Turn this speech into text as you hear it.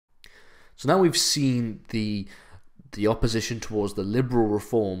So now we've seen the opposition towards the liberal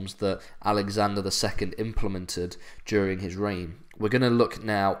reforms that Alexander II implemented during his reign. We're going to look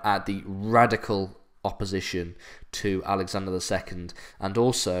now at the radical opposition to Alexander II and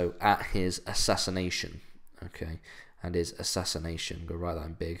also at his assassination. Okay, and his assassination. I'm going to write that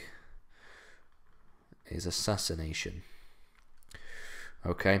in big. His assassination.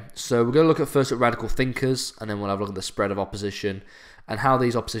 Okay, so we're going to look at first at radical thinkers, and then we'll have a look at the spread of opposition and how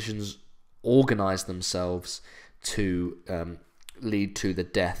these oppositions organized themselves to lead to the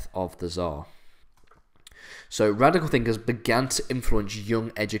death of the Tsar. So radical thinkers began to influence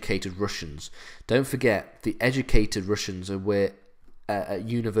young educated Russians. Don't forget, the educated Russians are at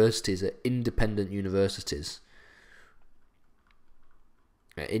universities, at independent universities.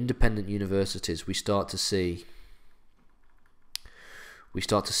 At independent universities, we start to see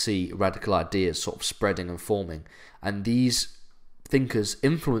radical ideas sort of spreading and forming, and these thinkers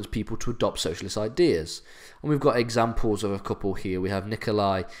influence people to adopt socialist ideas. And we've got examples of a couple here. We have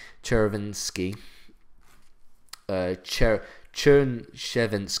Nikolai Chernyshevsky,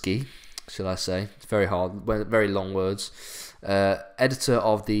 Chernyshevsky, shall I say? It's very hard, very long words. Editor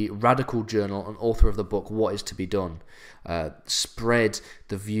of the Radical Journal and author of the book What Is to Be Done. Spread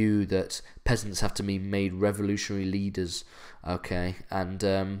the view that peasants have to be made revolutionary leaders. Okay, and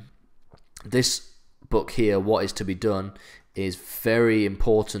this book here, What Is to Be Done, is very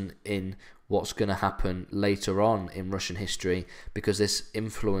important in what's going to happen later on in Russian history, because this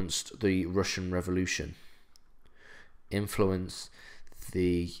influenced the Russian Revolution, influenced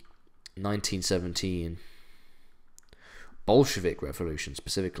the 1917 Bolshevik Revolution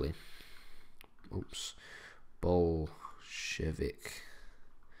specifically. Bolshevik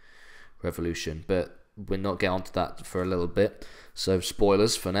Revolution, but we'll not get onto that for a little bit, so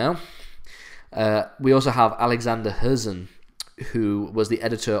spoilers for now. We also have Alexander Herzen, who was the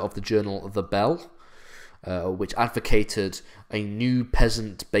editor of the journal The Bell, which advocated a new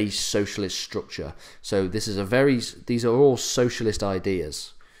peasant-based socialist structure. So these are all socialist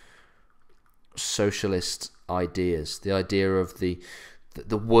ideas. Socialist ideas. The idea of the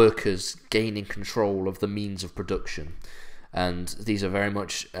workers gaining control of the means of production. And these are very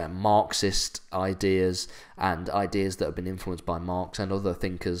much Marxist ideas, and ideas that have been influenced by Marx and other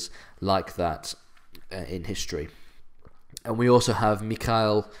thinkers like that in history. And we also have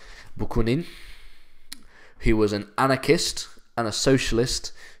Mikhail Bakunin, who was an anarchist and a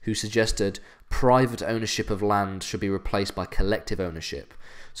socialist who suggested private ownership of land should be replaced by collective ownership.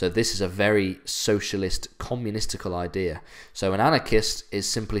 So this is a very socialist, communistical idea. So an anarchist is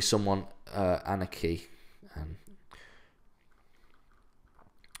simply someone, anarchy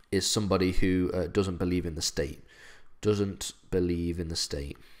is somebody who doesn't believe in the state. Doesn't believe in the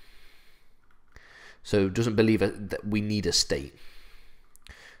state. So doesn't believe that we need a state.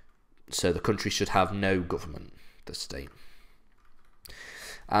 So the country should have no government, the state.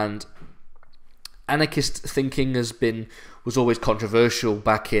 And anarchist thinking was always controversial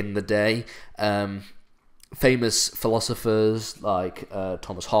back in the day. Famous philosophers like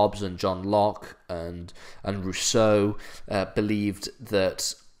Thomas Hobbes and John Locke and Rousseau believed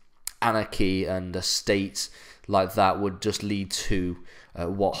that anarchy and a state like that would just lead to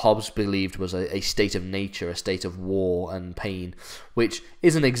what Hobbes believed was a state of nature, a state of war and pain, which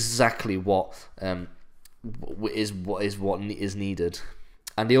isn't exactly what is needed.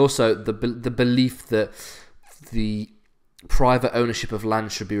 And the belief that the private ownership of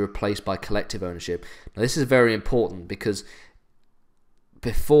land should be replaced by collective ownership. Now this is very important, because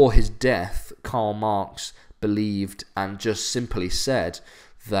before his death, Karl Marx believed and just simply said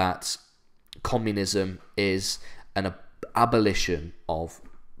that communism is an abolition of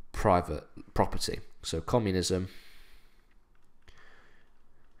private property. So communism,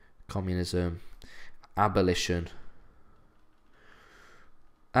 abolition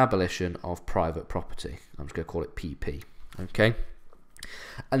of private property. I'm just going to call it PP. Okay,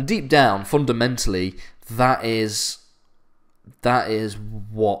 and deep down, fundamentally, that is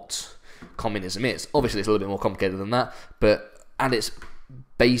what communism is. Obviously, it's a little bit more complicated than that, but at its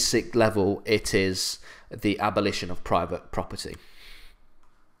basic level, it is the abolition of private property.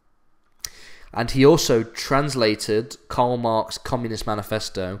 And he also translated Karl Marx's Communist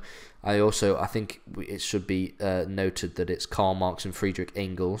Manifesto. I think it should be noted that it's Karl Marx and Friedrich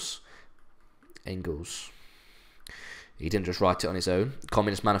Engels. He didn't just write it on his own.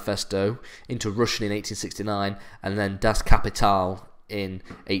 Communist Manifesto into Russian in 1869, and then Das Kapital in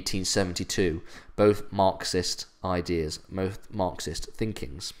 1872. Both Marxist ideas, both Marxist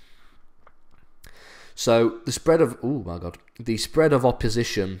thinkings. So the spread of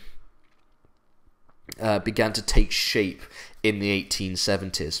opposition began to take shape in the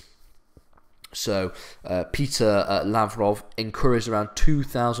 1870s. So Peter Lavrov encouraged around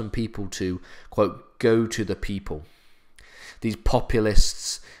 2,000 people to, quote, go to the people. These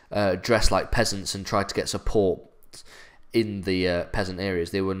populists dressed like peasants and tried to get support in the peasant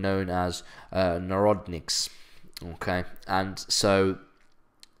areas. They were known as Narodniks. Okay, and so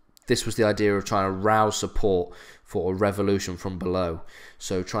this was the idea of trying to rouse support for a revolution from below.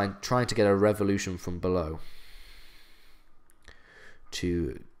 So trying to get a revolution from below.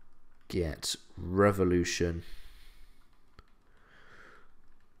 To get revolution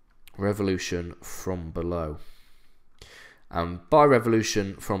from below. And by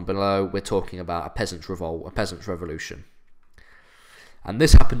revolution from below, we're talking about a peasants' revolt, a peasants' revolution. And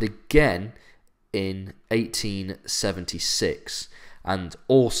this happened again in 1876 and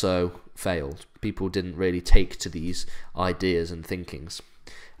also failed. People didn't really take to these ideas and thinkings.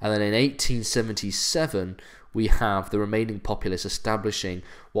 And then in 1877, we have the remaining populists establishing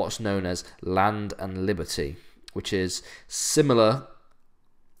what's known as Land and Liberty, which is similar,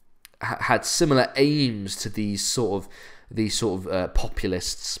 had similar aims to these sort of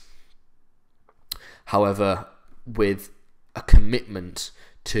populists. However, with a commitment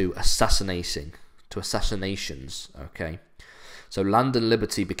to assassinations. Okay, so Land and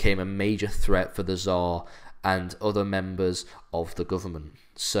Liberty became a major threat for the Tsar and other members of the government.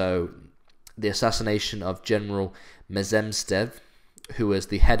 So the assassination of General Mezemstev, who was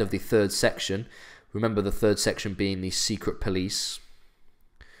the head of the 3rd section. Remember the 3rd section being the secret police.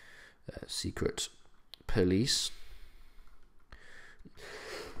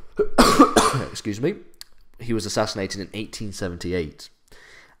 Excuse me. He was assassinated in 1878.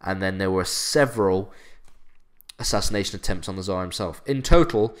 And then there were several assassination attempts on the Tsar himself. In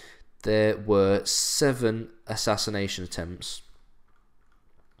total, there were 7 assassination attempts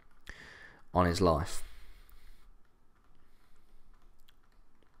on his life,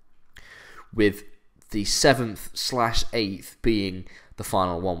 with the 7th/8th being the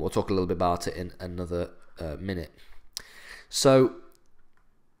final one. We'll talk a little bit about it in another minute. So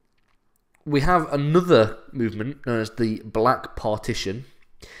we have another movement known as the Black Partition,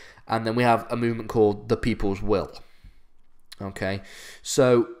 and then we have a movement called the People's Will. Okay,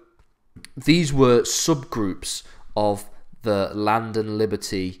 so these were subgroups of the Land and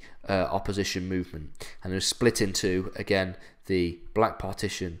Liberty opposition movement, and it was split into, again, the Black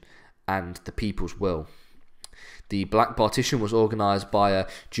Partition and the People's Will. The Black Partition was organised by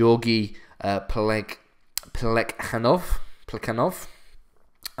Georgy Plekhanov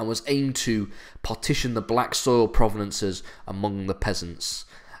and was aimed to partition the black soil provinces among the peasants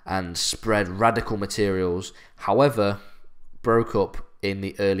and spread radical materials, however, broke up in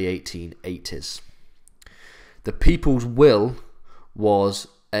the early 1880s. The People's Will was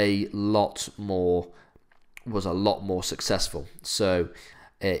a lot more successful. So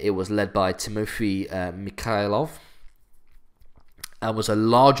it was led by Timothy Mikhailov and was a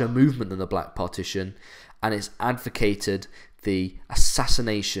larger movement than the Black Partition, and it's advocated the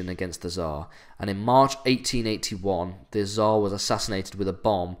assassination against the Tsar. And in March 1881, the Tsar was assassinated with a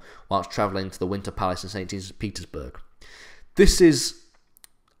bomb whilst travelling to the Winter Palace in St. Petersburg. This is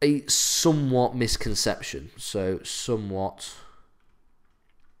a somewhat misconception. So somewhat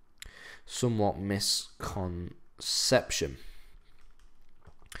misconception.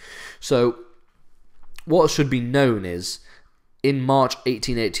 So what should be known is, in March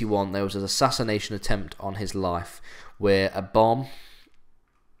 1881, there was an assassination attempt on his life where a bomb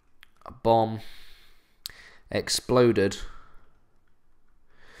exploded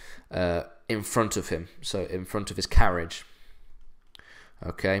in front of him, so in front of his carriage.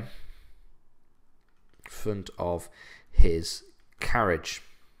 Okay, in front of his carriage.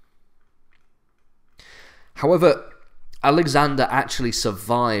 However, Alexander actually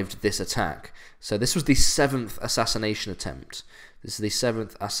survived this attack. So this was the 7th assassination attempt. This is the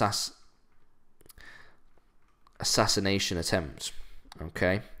 7th assassination attempt.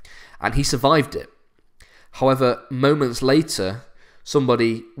 Okay, and he survived it. However, moments later,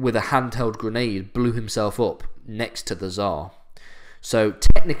 somebody with a handheld grenade blew himself up next to the Tsar. So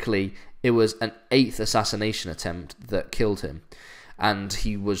technically, it was an 8th assassination attempt that killed him, and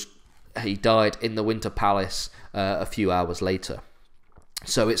he died in the Winter Palace a few hours later.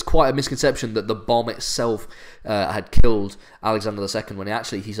 So it's quite a misconception that the bomb itself had killed Alexander II when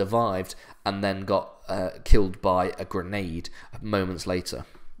he survived and then got killed by a grenade moments later.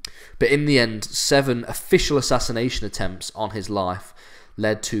 But in the end, 7 official assassination attempts on his life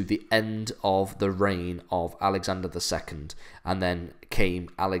led to the end of the reign of Alexander II, and then came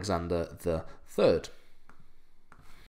Alexander III.